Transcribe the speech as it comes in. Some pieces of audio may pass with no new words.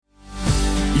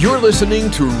You're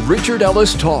listening to Richard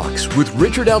Ellis Talks with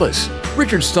Richard Ellis.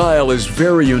 Richard's style is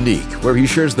very unique, where he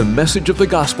shares the message of the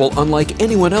gospel unlike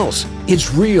anyone else.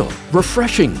 It's real,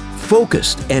 refreshing,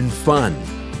 focused, and fun.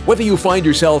 Whether you find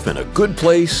yourself in a good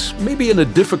place, maybe in a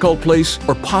difficult place,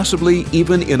 or possibly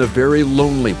even in a very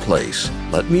lonely place,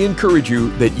 let me encourage you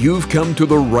that you've come to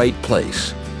the right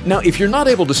place. Now, if you're not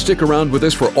able to stick around with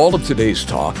us for all of today's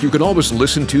talk, you can always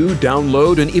listen to,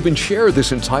 download, and even share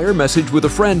this entire message with a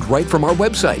friend right from our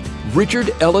website,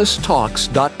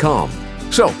 richardellistalks.com.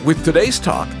 So, with today's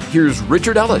talk, here's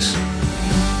Richard Ellis.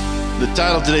 The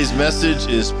title of today's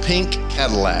message is Pink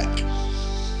Cadillac.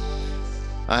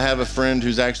 I have a friend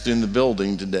who's actually in the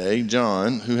building today,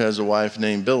 John, who has a wife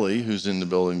named Billy who's in the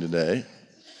building today.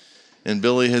 And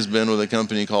Billy has been with a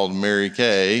company called Mary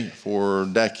Kay for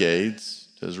decades.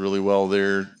 Does really well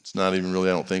there. It's not even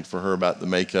really, I don't think, for her about the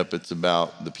makeup. It's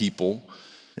about the people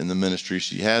and the ministry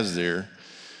she has there.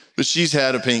 But she's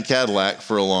had a pink Cadillac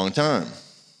for a long time.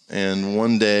 And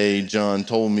one day, John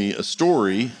told me a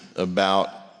story about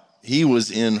he was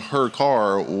in her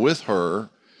car with her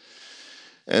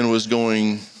and was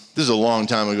going, this is a long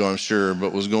time ago, I'm sure,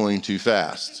 but was going too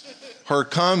fast. Her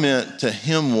comment to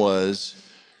him was,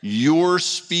 "You're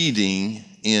speeding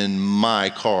in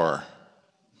my car,"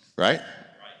 right?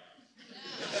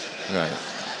 Right.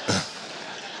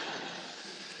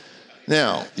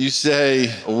 Now, you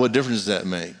say, well, what difference does that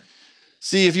make?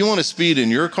 See, if you want to speed in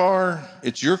your car,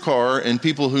 it's your car, and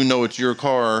people who know it's your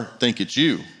car think it's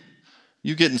you.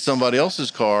 You get in somebody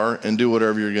else's car and do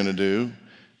whatever you're going to do,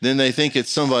 then they think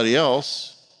it's somebody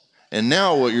else, and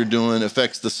now what you're doing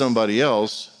affects the somebody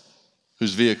else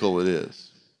whose vehicle it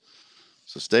is.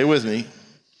 So stay with me.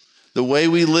 The way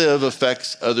we live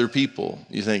affects other people.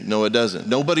 You think, no, it doesn't.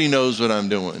 Nobody knows what I'm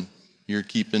doing. You're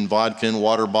keeping vodka and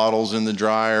water bottles in the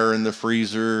dryer and the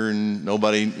freezer, and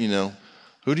nobody,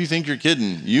 who do you think you're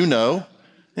kidding? You know,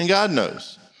 and God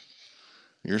knows.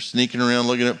 You're sneaking around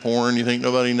looking at porn, you think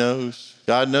nobody knows.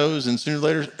 God knows, and sooner or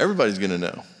later, everybody's going to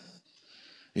know.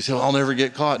 You say, well, I'll never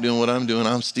get caught doing what I'm doing.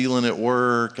 I'm stealing at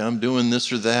work. I'm doing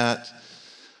this or that.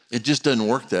 It just doesn't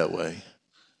work that way.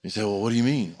 You say, well, what do you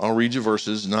mean? I'll read you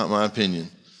verses, not my opinion.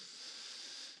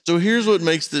 So here's what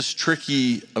makes this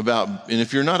tricky and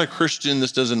if you're not a Christian,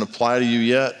 this doesn't apply to you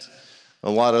yet. A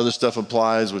lot of other stuff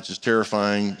applies, which is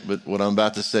terrifying, but what I'm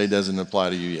about to say doesn't apply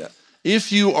to you yet.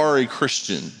 If you are a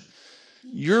Christian,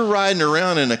 you're riding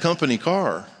around in a company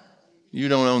car. You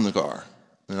don't own the car.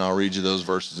 And I'll read you those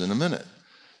verses in a minute.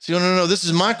 So no, this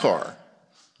is my car.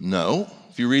 No,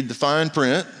 if you read the fine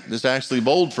print, this actually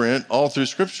bold print all through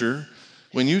Scripture,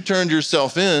 when you turned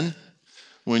yourself in,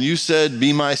 when you said,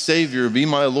 be my Savior, be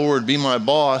my Lord, be my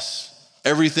boss,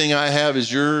 everything I have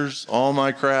is yours, all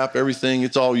my crap, everything,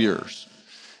 it's all yours.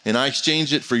 And I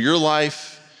exchange it for your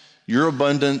life, your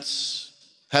abundance,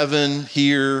 heaven,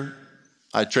 here,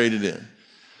 I trade it in.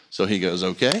 So he goes,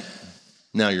 okay,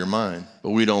 now you're mine.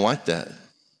 But we don't like that.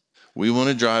 We want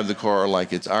to drive the car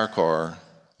like it's our car,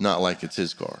 not like it's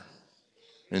his car.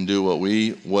 And do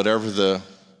whatever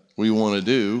we want to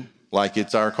do, like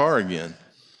it's our car again.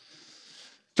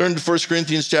 Turn to 1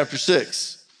 Corinthians chapter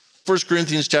 6. 1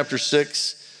 Corinthians chapter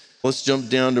 6, let's jump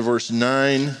down to verse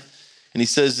 9. And he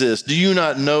says this, do you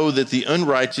not know that the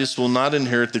unrighteous will not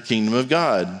inherit the kingdom of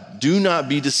God? Do not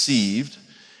be deceived,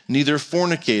 neither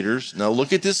fornicators. Now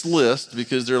look at this list,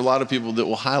 because there are a lot of people that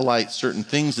will highlight certain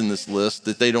things in this list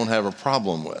that they don't have a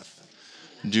problem with.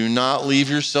 Do not leave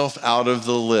yourself out of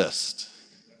the list.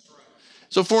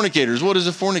 So fornicators, what is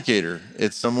a fornicator?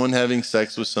 It's someone having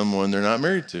sex with someone they're not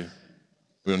married to.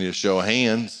 We don't need a show of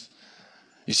hands.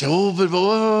 You say,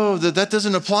 that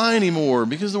doesn't apply anymore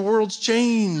because the world's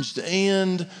changed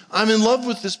and I'm in love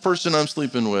with this person I'm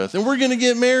sleeping with and we're going to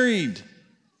get married.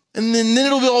 And then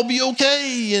it'll all be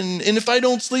okay. And if I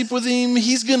don't sleep with him,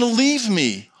 he's going to leave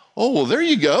me. Oh, well, there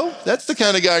you go. That's the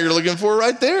kind of guy you're looking for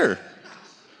right there.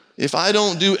 If I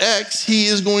don't do X, he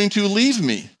is going to leave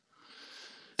me.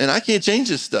 And I can't change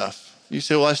this stuff. You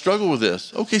say, well, I struggle with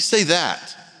this. Okay, say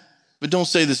that. But don't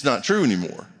say this is not true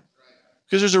anymore.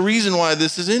 Because there's a reason why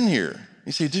this is in here.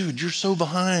 You say, dude, you're so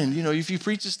behind. If you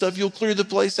preach this stuff, you'll clear the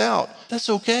place out. That's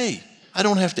okay. I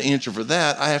don't have to answer for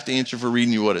that. I have to answer for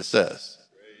reading you what it says.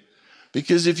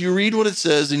 Because if you read what it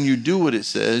says and you do what it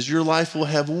says, your life will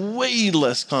have way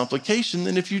less complication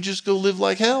than if you just go live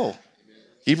like hell.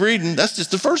 Keep reading. That's just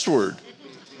the first word.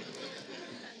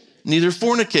 Neither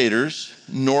fornicators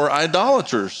nor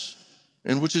idolaters.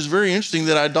 And which is very interesting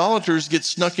that idolaters get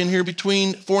snuck in here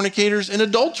between fornicators and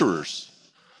adulterers.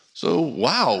 So,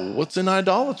 wow, what's an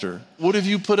idolater? What have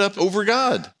you put up over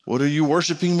God? What are you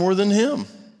worshiping more than him?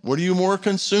 What are you more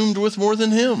consumed with more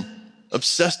than him?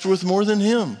 Obsessed with more than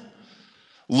him?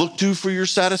 look to for your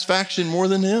satisfaction more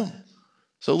than him.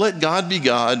 So let God be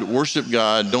God, worship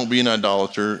God, don't be an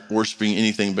idolater, worshiping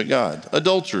anything but God.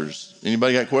 Adulterers,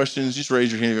 anybody got questions? Just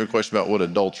raise your hand if you have a question about what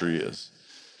adultery is.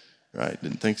 Right,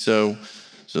 didn't think so.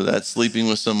 So that's sleeping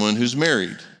with someone who's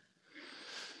married.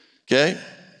 Okay,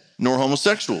 nor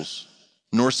homosexuals,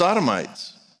 nor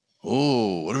sodomites.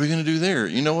 Oh, what are we gonna do there?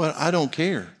 You know what, I don't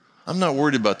care. I'm not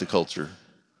worried about the culture.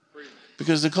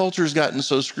 Because the culture has gotten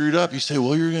so screwed up. You say,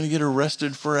 well, you're going to get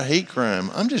arrested for a hate crime.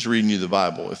 I'm just reading you the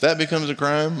Bible. If that becomes a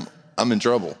crime, I'm in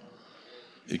trouble.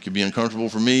 It could be uncomfortable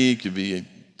for me. It could be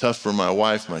tough for my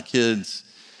wife, my kids.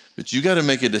 But you got to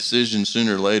make a decision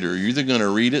sooner or later. You're either going to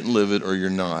read it and live it or you're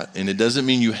not. And it doesn't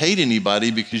mean you hate anybody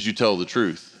because you tell the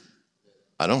truth.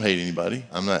 I don't hate anybody.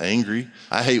 I'm not angry.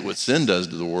 I hate what sin does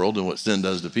to the world and what sin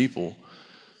does to people.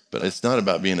 But it's not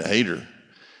about being a hater.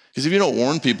 Because if you don't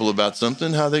warn people about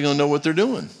something, how are they going to know what they're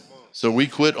doing? So we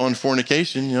quit on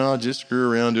fornication. I'll just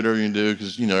screw around, do whatever you can do,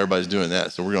 because, everybody's doing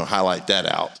that. So we're going to highlight that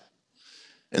out.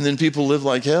 And then people live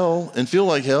like hell and feel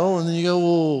like hell. And then you go,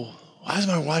 well, why is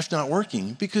my wife not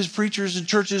working? Because preachers and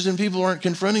churches and people aren't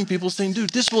confronting people saying, dude,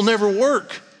 this will never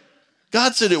work.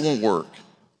 God said it won't work.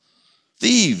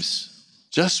 Thieves,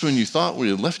 just when you thought we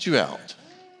had left you out.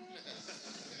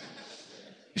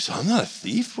 You say, I'm not a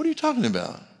thief. What are you talking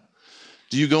about?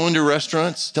 Do you go into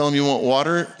restaurants, tell them you want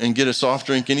water and get a soft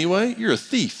drink anyway? You're a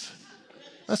thief.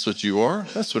 That's what you are.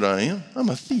 That's what I am. I'm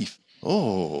a thief.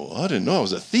 Oh, I didn't know I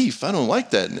was a thief. I don't like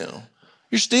that now.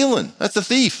 You're stealing. That's a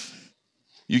thief.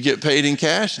 You get paid in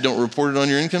cash, don't report it on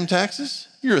your income taxes?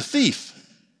 You're a thief.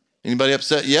 Anybody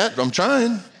upset yet? I'm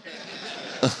trying.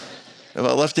 Have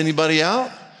I left anybody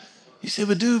out? You say,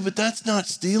 but that's not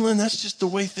stealing. That's just the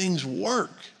way things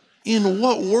work. In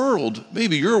what world?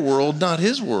 Maybe your world, not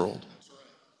his world.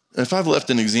 If I've left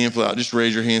an example out, just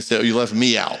raise your hand and say, oh, you left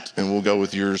me out, and we'll go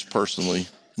with yours personally.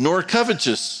 Nor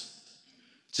covetous.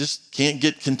 Just can't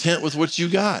get content with what you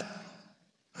got.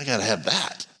 I got to have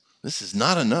that. This is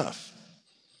not enough.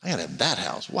 I got to have that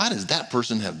house. Why does that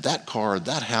person have that car,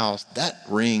 that house, that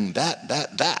ring, that?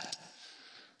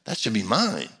 That should be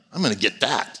mine. I'm going to get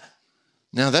that.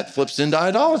 Now that flips into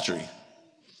idolatry.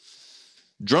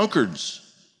 Drunkards,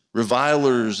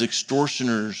 revilers,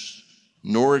 extortioners,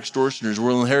 nor extortioners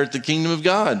will inherit the kingdom of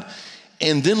God.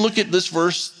 And then look at this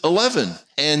verse 11.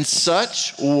 And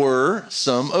such were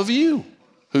some of you.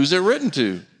 Who's it written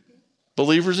to?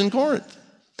 Believers in Corinth.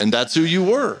 And that's who you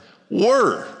were.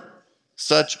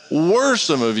 Such were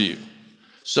some of you.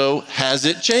 So has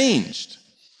it changed?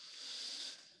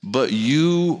 But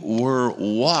you were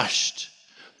washed,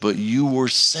 but you were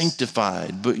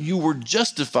sanctified, but you were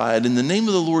justified in the name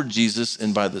of the Lord Jesus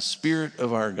and by the Spirit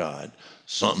of our God.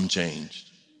 Something changed.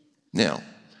 Now,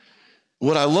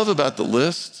 what I love about the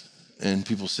list, and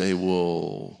people say,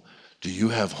 well, do you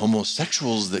have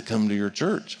homosexuals that come to your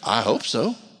church? I hope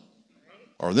so.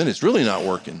 Or then it's really not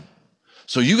working.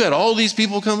 So you got all these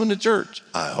people coming to church?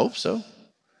 I hope so.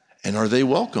 And are they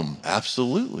welcome?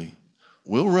 Absolutely.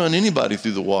 We'll run anybody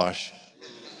through the wash.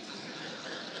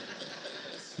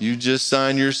 You just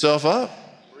sign yourself up.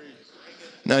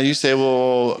 Now you say,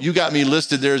 well, you got me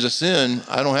listed there as a sin.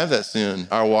 I don't have that sin.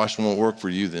 Our wash won't work for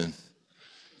you then.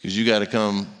 Because you got to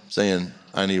come saying,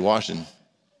 I need washing.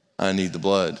 I need the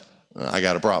blood. I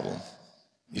got a problem.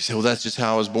 You say, well, that's just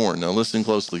how I was born. Now listen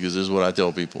closely, because this is what I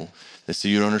tell people. They say,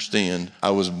 you don't understand. I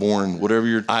was born, whatever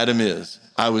your item is,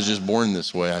 I was just born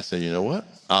this way. I say, you know what?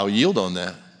 I'll yield on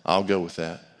that. I'll go with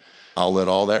that. I'll let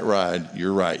all that ride.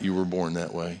 You're right. You were born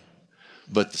that way.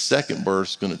 But the second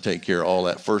birth's going to take care of all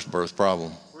that first birth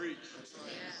problem.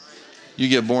 You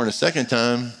get born a second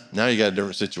time, now you got a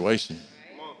different situation.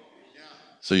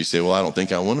 So you say, well, I don't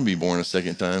think I want to be born a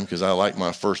second time because I like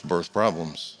my first birth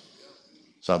problems.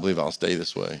 So I believe I'll stay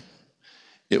this way.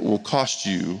 It will cost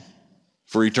you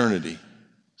for eternity.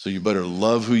 So you better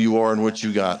love who you are and what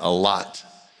you got a lot,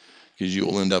 because you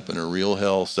will end up in a real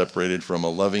hell separated from a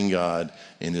loving God,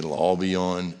 and it'll all be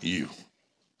on you.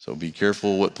 So be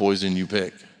careful what poison you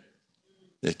pick.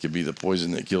 It could be the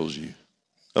poison that kills you.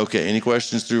 Okay, any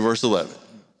questions through verse 11?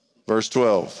 Verse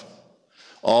 12.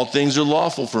 All things are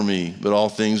lawful for me, but all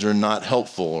things are not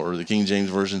helpful, or the King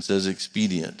James Version says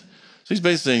expedient. So he's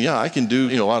basically saying, yeah, I can do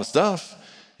a lot of stuff.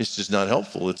 It's just not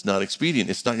helpful. It's not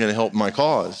expedient. It's not going to help my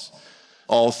cause.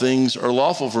 All things are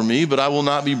lawful for me, but I will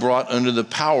not be brought under the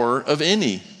power of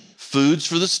any. Food's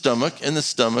for the stomach and the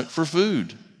stomach for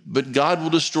food. But God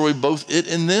will destroy both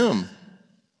it and them.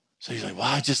 So he's like, well,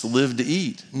 I just live to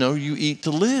eat. No, you eat to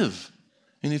live.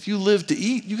 And if you live to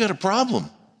eat, you got a problem.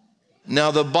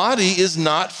 Now, the body is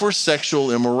not for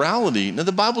sexual immorality. Now,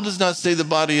 the Bible does not say the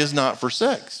body is not for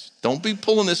sex. Don't be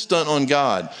pulling this stunt on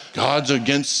God. God's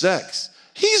against sex.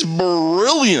 He's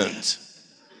brilliant.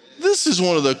 This is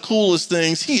one of the coolest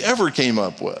things he ever came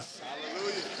up with.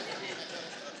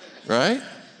 Right?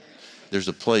 There's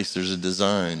a place, there's a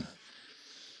design.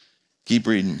 Keep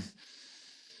reading.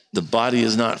 The body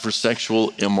is not for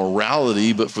sexual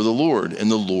immorality, but for the Lord, and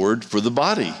the Lord for the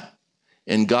body.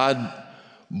 And God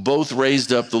both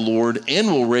raised up the Lord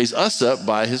and will raise us up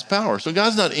by his power. So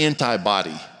God's not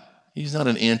anti-body. He's not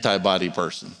an anti-body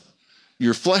person.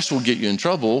 Your flesh will get you in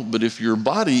trouble, but if your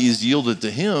body is yielded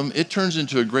to him, it turns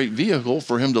into a great vehicle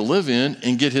for him to live in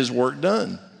and get his work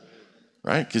done,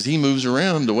 right? Because he moves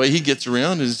around. The way he gets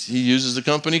around is he uses a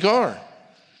company car.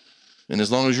 And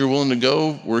as long as you're willing to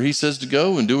go where he says to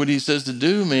go and do what he says to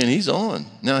do, man, he's on.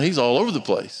 Now he's all over the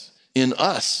place in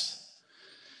us.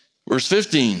 Verse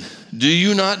 15, do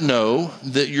you not know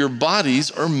that your bodies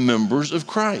are members of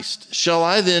Christ? Shall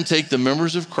I then take the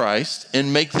members of Christ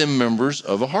and make them members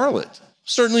of a harlot?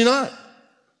 Certainly not.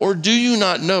 Or do you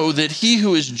not know that he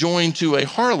who is joined to a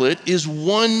harlot is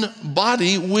one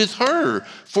body with her?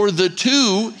 For the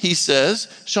two, he says,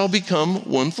 shall become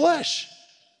one flesh.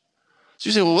 So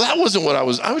you say, well, that wasn't what I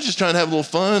was just trying to have a little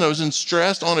fun. I was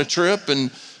stressed on a trip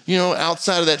and,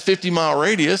 outside of that 50-mile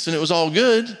radius, and it was all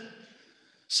good.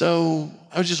 So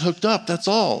I was just hooked up, that's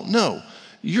all. No,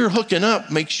 your hooking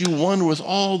up makes you one with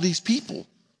all these people.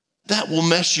 That will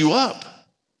mess you up.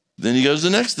 Then he goes to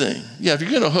the next thing. Yeah, if you're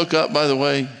going to hook up, by the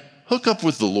way, hook up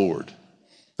with the Lord.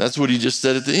 That's what he just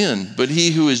said at the end. But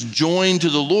he who is joined to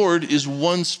the Lord is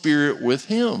one spirit with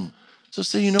him. So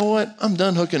say, you know what? I'm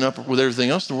done hooking up with everything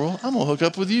else in the world. I'm going to hook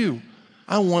up with you.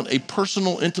 I want a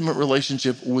personal, intimate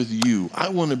relationship with you. I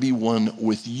want to be one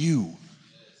with you.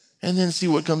 And then see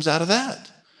what comes out of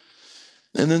that.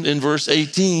 And then in verse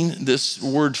 18, this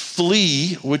word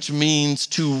flee, which means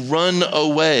to run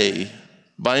away.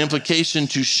 By implication,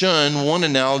 to shun, one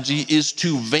analogy is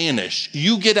to vanish.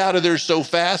 You get out of there so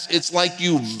fast, it's like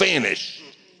you vanish.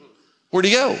 Where'd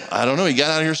he go? I don't know. He got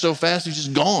out of here so fast, he's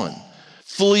just gone.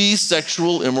 Flee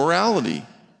sexual immorality.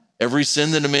 Every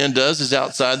sin that a man does is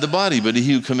outside the body, but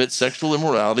he who commits sexual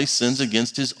immorality sins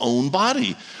against his own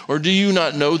body. Or do you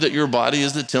not know that your body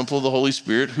is the temple of the Holy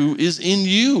Spirit who is in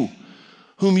you,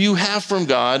 whom you have from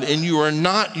God, and you are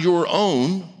not your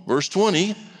own? Verse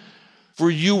 20,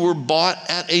 for you were bought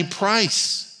at a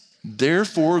price.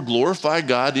 Therefore glorify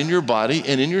God in your body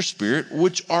and in your spirit,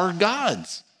 which are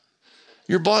God's.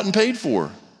 You're bought and paid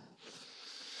for.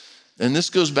 And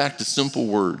this goes back to simple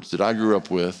words that I grew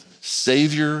up with.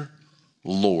 Savior,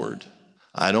 Lord.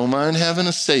 I don't mind having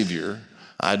a Savior.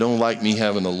 I don't like me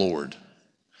having a Lord.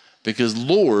 Because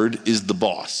Lord is the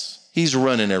boss. He's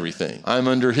running everything. I'm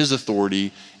under his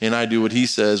authority, and I do what he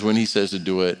says when he says to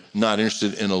do it. Not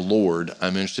interested in a Lord.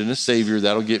 I'm interested in a Savior.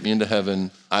 That'll get me into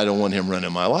heaven. I don't want him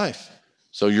running my life.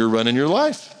 So you're running your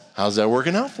life. How's that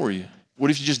working out for you? What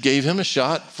if you just gave him a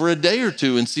shot for a day or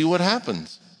two and see what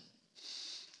happens?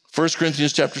 1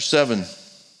 Corinthians chapter 7.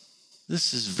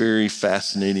 This is very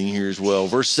fascinating here as well.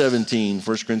 Verse 17,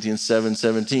 1 Corinthians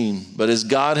 7:17. But as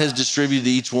God has distributed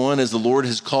each one, as the Lord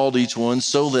has called each one,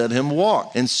 so let him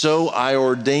walk. And so I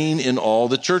ordain in all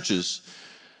the churches.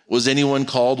 Was anyone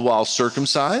called while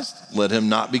circumcised? Let him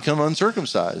not become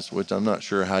uncircumcised, which I'm not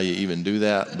sure how you even do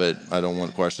that, but I don't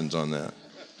want questions on that.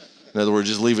 In other words,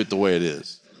 just leave it the way it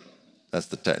is. That's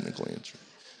the technical answer.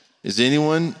 Is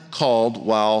anyone called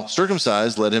while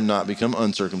circumcised? Let him not become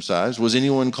uncircumcised. Was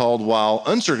anyone called while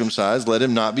uncircumcised? Let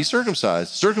him not be circumcised.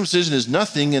 Circumcision is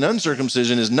nothing and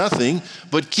uncircumcision is nothing,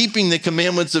 but keeping the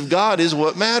commandments of God is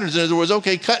what matters. In other words,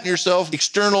 okay, cutting yourself,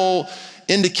 external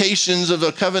indications of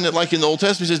a covenant like in the Old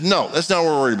Testament says, no, that's not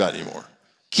what we're worried about anymore.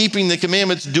 Keeping the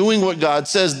commandments, doing what God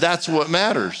says, that's what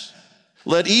matters.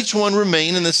 Let each one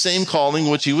remain in the same calling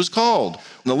which he was called.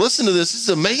 Now listen to this, this is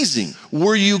amazing.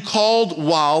 Were you called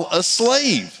while a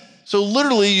slave? So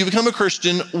literally you become a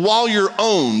Christian while you're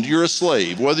owned, you're a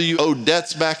slave. Whether you owe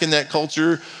debts back in that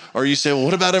culture, or you say, well,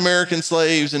 what about American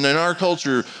slaves? And in our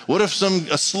culture, what if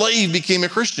a slave became a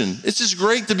Christian? It's just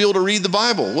great to be able to read the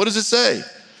Bible. What does it say?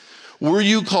 Were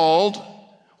you called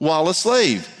while a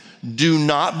slave? Do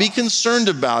not be concerned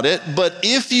about it, but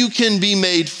if you can be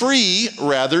made free,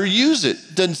 rather use it.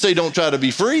 It doesn't say don't try to be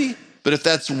free, but if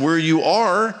that's where you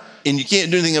are and you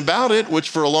can't do anything about it, which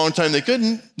for a long time they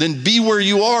couldn't, then be where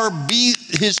you are, be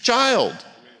his child.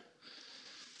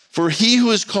 For he who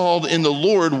is called in the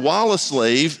Lord while a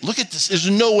slave, look at this,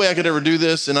 there's no way I could ever do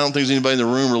this, and I don't think there's anybody in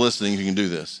the room or listening who can do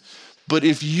this. But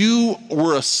if you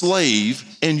were a slave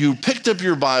and you picked up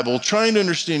your Bible trying to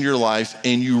understand your life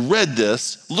and you read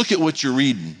this, look at what you're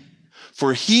reading.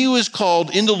 For he who is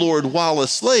called in the Lord while a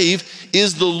slave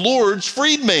is the Lord's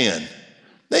freedman.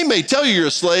 They may tell you you're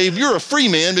a slave, you're a free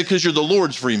man because you're the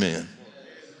Lord's free man.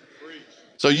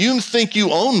 So you think you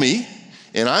own me,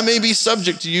 and I may be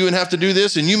subject to you and have to do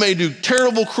this, and you may do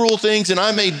terrible, cruel things, and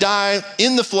I may die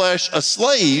in the flesh, a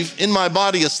slave, in my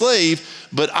body, a slave,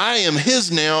 but I am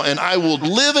his now, and I will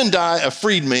live and die a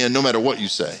freed man, no matter what you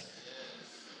say.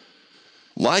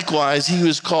 Likewise, he who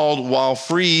is called while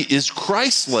free is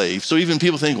Christ's slave. So even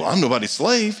people think, well, I'm nobody's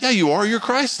slave. Yeah, you are. You're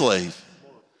Christ's slave.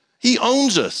 He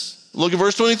owns us. Look at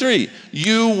verse 23.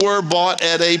 You were bought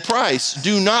at a price.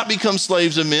 Do not become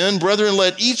slaves of men. Brethren,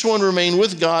 let each one remain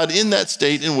with God in that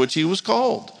state in which he was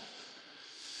called.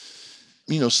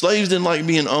 Slaves didn't like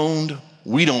being owned.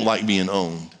 We don't like being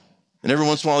owned. And every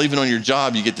once in a while, even on your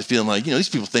job, you get the feeling like, these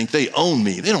people think they own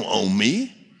me. They don't own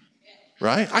me,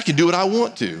 right? I can do what I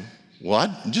want to. Well,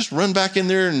 I'd just run back in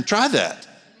there and try that.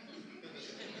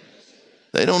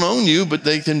 They don't own you, but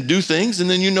they can do things, and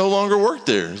then you no longer work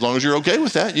there. As long as you're okay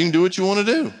with that, you can do what you want to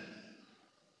do.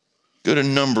 Go to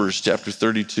Numbers chapter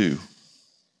 32.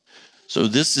 So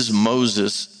this is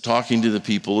Moses talking to the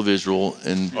people of Israel,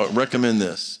 and I recommend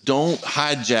this. Don't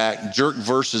jerk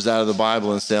verses out of the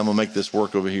Bible and say, I'm going to make this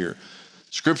work over here.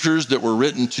 Scriptures that were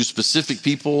written to specific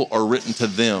people are written to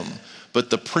them,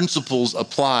 but the principles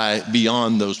apply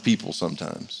beyond those people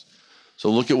sometimes. So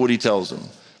look at what he tells them.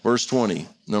 Verse 20,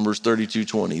 Numbers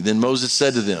 32:20. Then Moses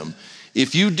said to them,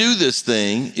 if you do this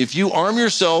thing, if you arm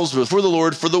yourselves before the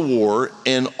Lord for the war,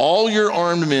 and all your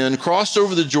armed men cross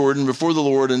over the Jordan before the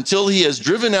Lord until he has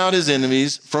driven out his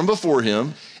enemies from before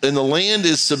him, and the land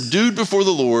is subdued before the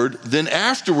Lord, then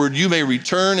afterward you may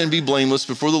return and be blameless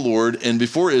before the Lord and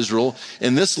before Israel,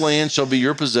 and this land shall be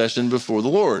your possession before the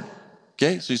Lord.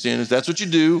 Okay, so he's saying if that's what you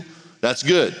do, that's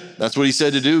good. That's what he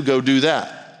said to do, go do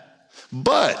that.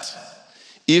 But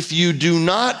if you do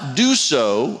not do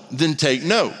so, then take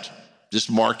note. Just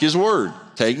mark his word.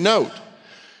 Take note.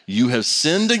 You have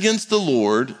sinned against the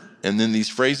Lord, and then these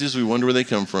phrases, we wonder where they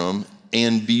come from,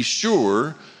 and be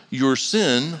sure your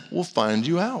sin will find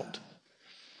you out.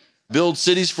 Build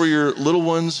cities for your little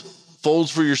ones, folds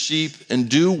for your sheep, and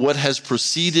do what has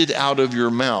proceeded out of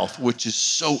your mouth, which is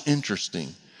so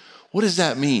interesting. What does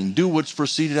that mean? Do what's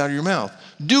proceeded out of your mouth.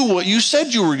 Do what you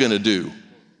said you were going to do.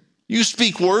 You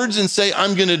speak words and say,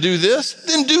 I'm going to do this,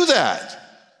 then do that.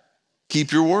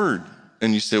 Keep your word.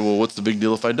 And you say, well, what's the big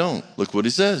deal if I don't? Look what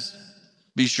he says.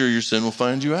 Be sure your sin will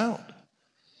find you out.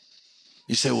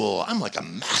 You say, well, I'm like a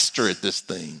master at this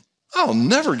thing. I'll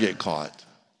never get caught.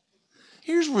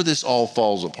 Here's where this all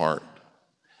falls apart.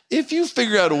 If you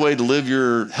figure out a way to live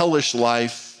your hellish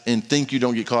life and think you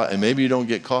don't get caught, and maybe you don't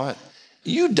get caught,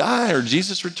 you die or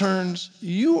Jesus returns,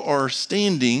 you are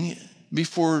standing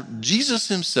before Jesus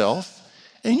himself,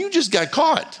 and you just got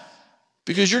caught.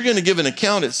 Because you're going to give an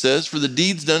account, it says, for the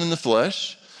deeds done in the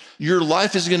flesh. Your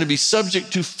life is going to be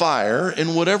subject to fire,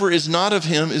 and whatever is not of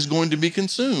him is going to be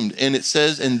consumed. And it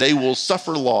says, and they will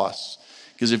suffer loss.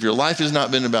 Because if your life has not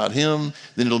been about him,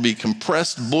 then it'll be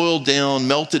compressed, boiled down,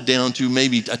 melted down to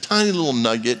maybe a tiny little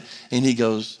nugget. And he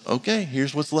goes, okay,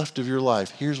 here's what's left of your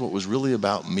life. Here's what was really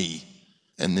about me.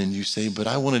 And then you say, but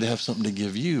I wanted to have something to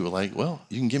give you. Like, well,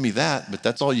 you can give me that, but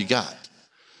that's all you got.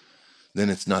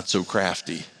 Then it's not so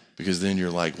crafty, because then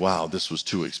you're like, wow, this was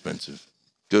too expensive.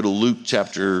 Go to Luke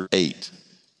chapter 8.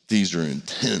 These are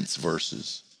intense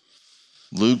verses.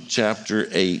 Luke chapter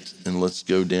 8, and let's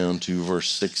go down to verse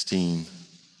 16.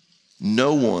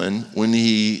 No one, when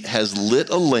he has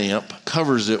lit a lamp,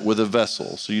 covers it with a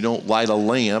vessel. So you don't light a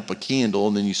lamp, a candle,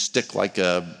 and then you stick like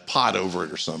a pot over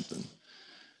it or something.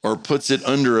 Or puts it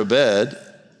under a bed,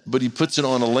 but he puts it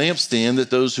on a lampstand that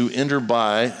those who enter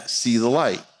by see the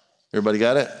light. Everybody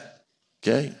got it?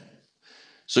 Okay.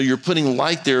 So you're putting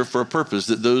light there for a purpose,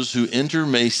 that those who enter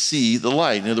may see the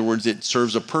light. In other words, it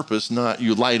serves a purpose, not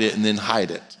you light it and then hide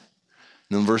it.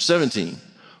 And then verse 17,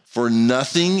 for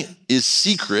nothing is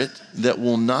secret that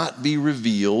will not be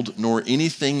revealed, nor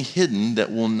anything hidden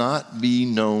that will not be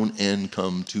known and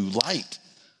come to light.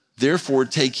 Therefore,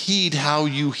 take heed how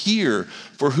you hear,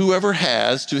 for whoever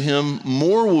has, to him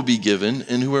more will be given,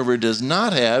 and whoever does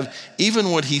not have,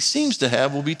 even what he seems to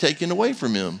have will be taken away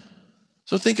from him.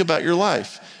 So think about your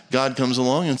life. God comes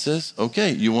along and says,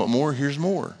 okay, you want more? Here's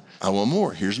more. I want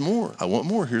more. Here's more. I want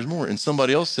more. Here's more. And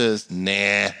somebody else says,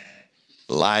 nah,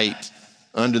 light,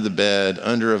 under the bed,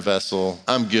 under a vessel,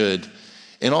 I'm good.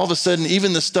 And all of a sudden,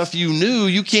 even the stuff you knew,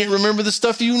 you can't remember the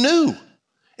stuff you knew.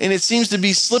 And it seems to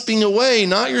be slipping away,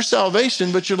 not your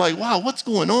salvation, but you're like, wow, what's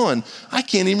going on? I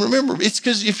can't even remember. It's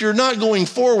because if you're not going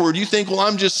forward, you think, well,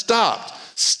 I'm just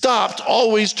stopped. Stopped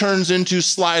always turns into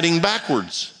sliding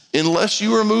backwards. Unless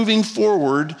you are moving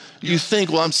forward, you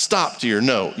think, well, I'm stopped here.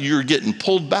 No, you're getting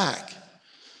pulled back.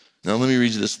 Now, let me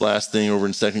read you this last thing over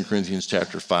in 2 Corinthians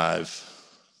chapter 5.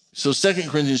 So 2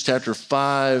 Corinthians chapter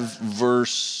 5,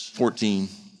 verse 14.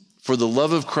 For the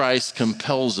love of Christ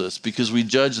compels us, because we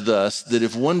judge thus, that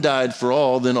if one died for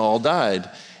all, then all died.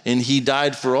 And he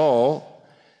died for all,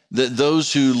 that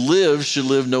those who live should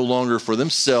live no longer for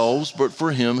themselves, but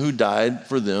for him who died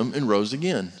for them and rose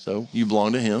again. So you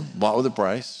belong to him, bought with a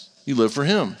price. You live for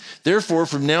him. Therefore,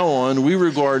 from now on, we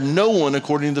regard no one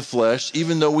according to the flesh,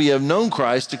 even though we have known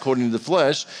Christ according to the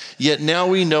flesh, yet now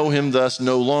we know him thus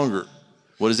no longer.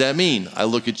 What does that mean? I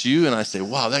look at you and I say,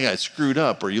 wow, that guy screwed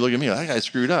up. Or you look at me, that guy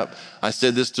screwed up. I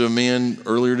said this to a man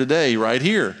earlier today, right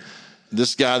here.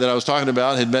 This guy that I was talking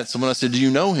about had met someone. I said, do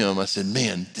you know him? I said,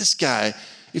 man, this guy,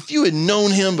 if you had known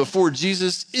him before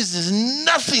Jesus, is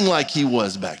nothing like he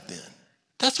was back then.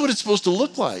 That's what it's supposed to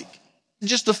look like.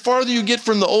 Just the farther you get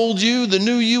from the old you, the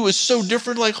new you is so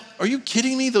different. Like, are you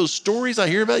kidding me? Those stories I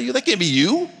hear about you, that can't be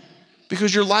you,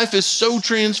 because your life is so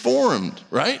transformed,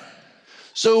 right?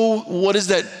 So what does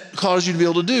that cause you to be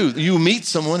able to do? You meet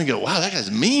someone and go, wow, that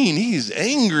guy's mean. He's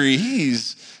angry.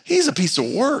 He's a piece of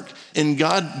work. And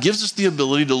God gives us the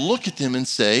ability to look at them and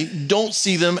say, don't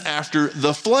see them after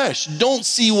the flesh. Don't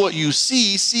see what you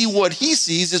see what he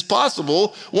sees is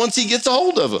possible once he gets a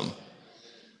hold of them.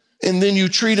 And then you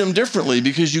treat them differently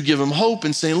because you give them hope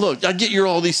and say, look, I get you're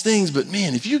all these things, but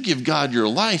man, if you give God your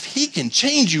life, he can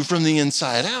change you from the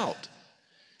inside out.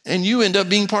 And you end up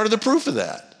being part of the proof of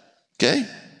that. Okay?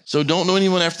 So don't know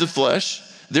anyone after the flesh.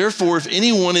 Therefore, if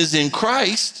anyone is in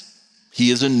Christ, he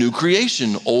is a new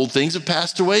creation. Old things have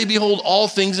passed away. Behold, all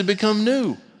things have become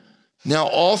new. Now,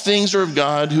 all things are of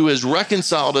God, who has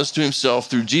reconciled us to himself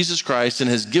through Jesus Christ and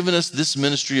has given us this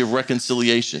ministry of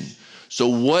reconciliation. So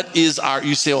what is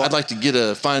you say, well, I'd like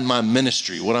to find my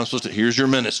ministry. What I'm supposed to, here's your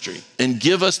ministry. And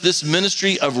give us this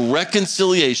ministry of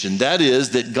reconciliation. That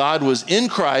is, that God was in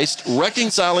Christ,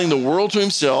 reconciling the world to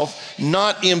himself,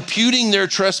 not imputing their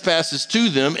trespasses to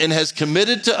them, and has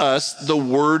committed to us the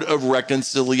word of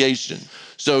reconciliation.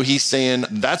 So he's saying,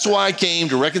 that's why I came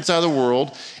to reconcile the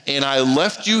world, and I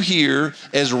left you here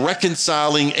as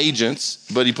reconciling agents,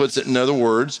 but he puts it in other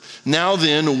words. Now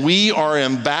then, we are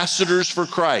ambassadors for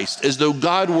Christ. As though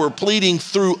God were pleading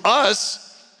through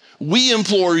us, we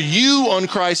implore you on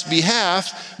Christ's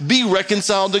behalf, be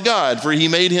reconciled to God. For he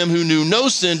made him who knew no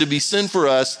sin to be sin for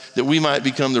us, that we might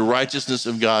become the righteousness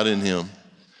of God in him.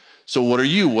 So what are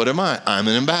you? What am I? I'm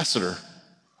an ambassador.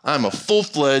 I'm a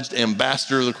full-fledged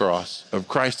ambassador of the cross, of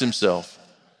Christ himself.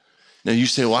 Now you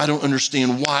say, well, I don't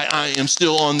understand why I am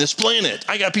still on this planet.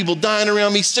 I got people dying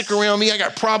around me, sick around me. I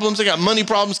got problems. I got money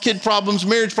problems, kid problems,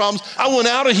 marriage problems. I want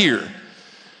out of here.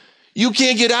 You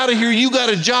can't get out of here. You got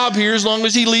a job here as long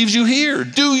as he leaves you here.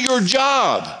 Do your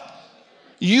job.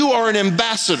 You are an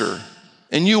ambassador.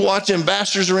 And you watch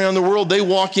ambassadors around the world, they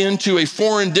walk into a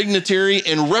foreign dignitary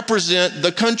and represent the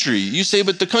country. You say,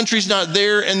 but the country's not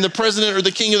there, and the president or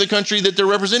the king of the country that they're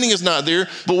representing is not there.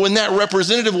 But when that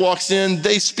representative walks in,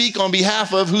 they speak on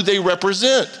behalf of who they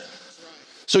represent.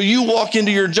 So you walk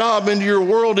into your job, into your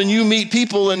world, and you meet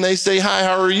people, and they say, hi,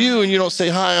 how are you? And you don't say,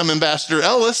 hi, I'm Ambassador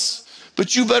Ellis.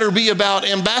 But you better be about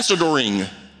ambassadoring.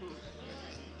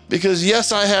 Because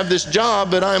yes, I have this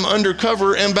job, but I'm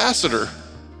undercover ambassador.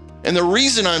 And the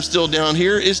reason I'm still down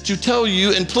here is to tell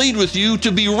you and plead with you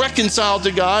to be reconciled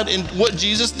to God in what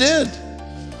Jesus did.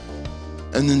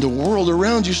 And then the world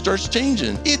around you starts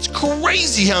changing. It's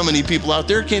crazy how many people out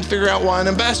there can't figure out why an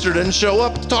ambassador doesn't show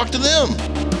up to talk to them.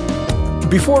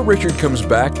 Before Richard comes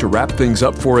back to wrap things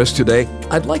up for us today,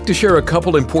 I'd like to share a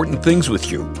couple important things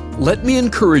with you. Let me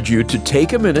encourage you to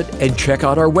take a minute and check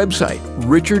out our website,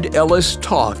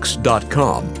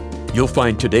 richardellistalks.com. You'll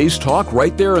find today's talk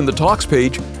right there on the Talks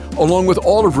page, along with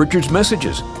all of Richard's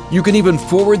messages. You can even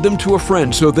forward them to a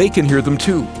friend so they can hear them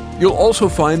too. You'll also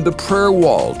find the prayer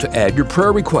wall to add your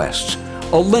prayer requests,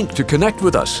 a link to connect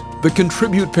with us, the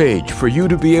contribute page for you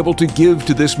to be able to give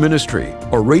to this ministry,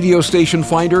 a radio station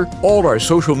finder, all our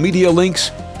social media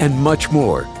links, and much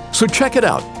more. So check it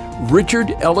out,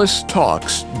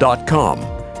 richardellistalks.com.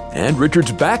 And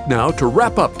Richard's back now to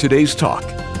wrap up today's talk.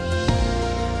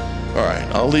 All right,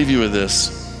 I'll leave you with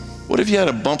this. What if you had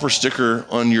a bumper sticker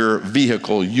on your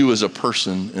vehicle, you as a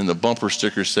person, and the bumper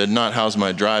sticker said, not how's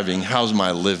my driving, how's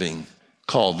my living?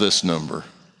 Call this number.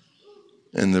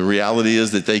 And the reality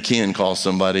is that they can call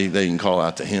somebody, they can call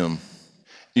out to him.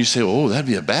 You say, oh, that'd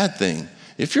be a bad thing.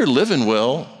 If you're living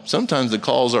well, sometimes the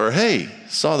calls are, hey,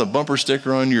 saw the bumper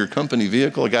sticker on your company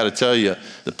vehicle. I got to tell you,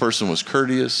 the person was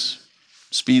courteous,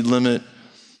 speed limit,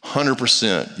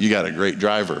 100%. You got a great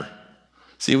driver.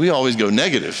 See, we always go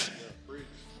negative.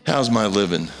 How's my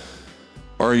living?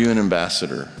 Are you an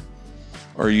ambassador?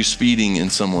 Are you speeding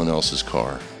in someone else's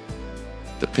car?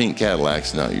 The pink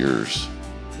Cadillac's not yours,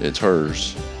 it's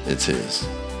hers. it's His.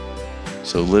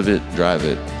 So live it, drive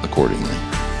it accordingly.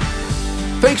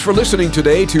 Thanks for listening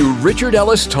today to Richard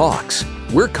Ellis Talks.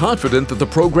 We're confident that the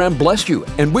program blessed you,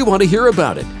 and we want to hear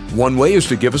about it. One way is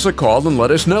to give us a call and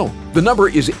let us know. The number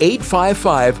is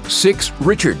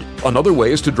 855-6-RICHARD. Another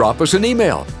way is to drop us an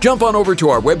email. Jump on over to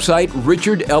our website,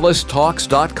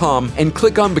 richardellistalks.com, and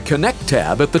click on the Connect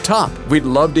tab at the top. We'd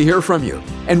love to hear from you.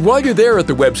 And while you're there at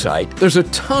the website, there's a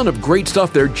ton of great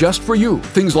stuff there just for you.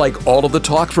 Things like all of the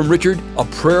talks from Richard, a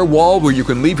prayer wall where you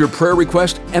can leave your prayer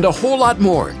request, and a whole lot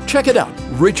more. Check it out,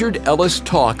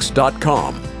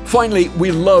 richardellistalks.com. Finally,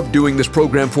 we love doing this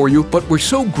program for you, but we're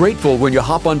so grateful when you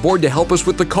hop on board to help us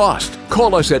with the cost.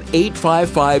 Call us at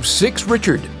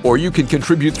 855-6-RICHARD, or you can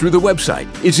contribute through the website.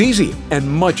 It's easy and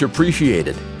much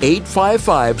appreciated.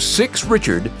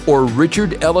 855-6-RICHARD or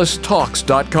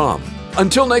richardellistalks.com.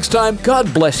 Until next time,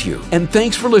 God bless you, and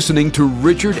thanks for listening to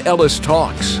Richard Ellis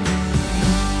Talks.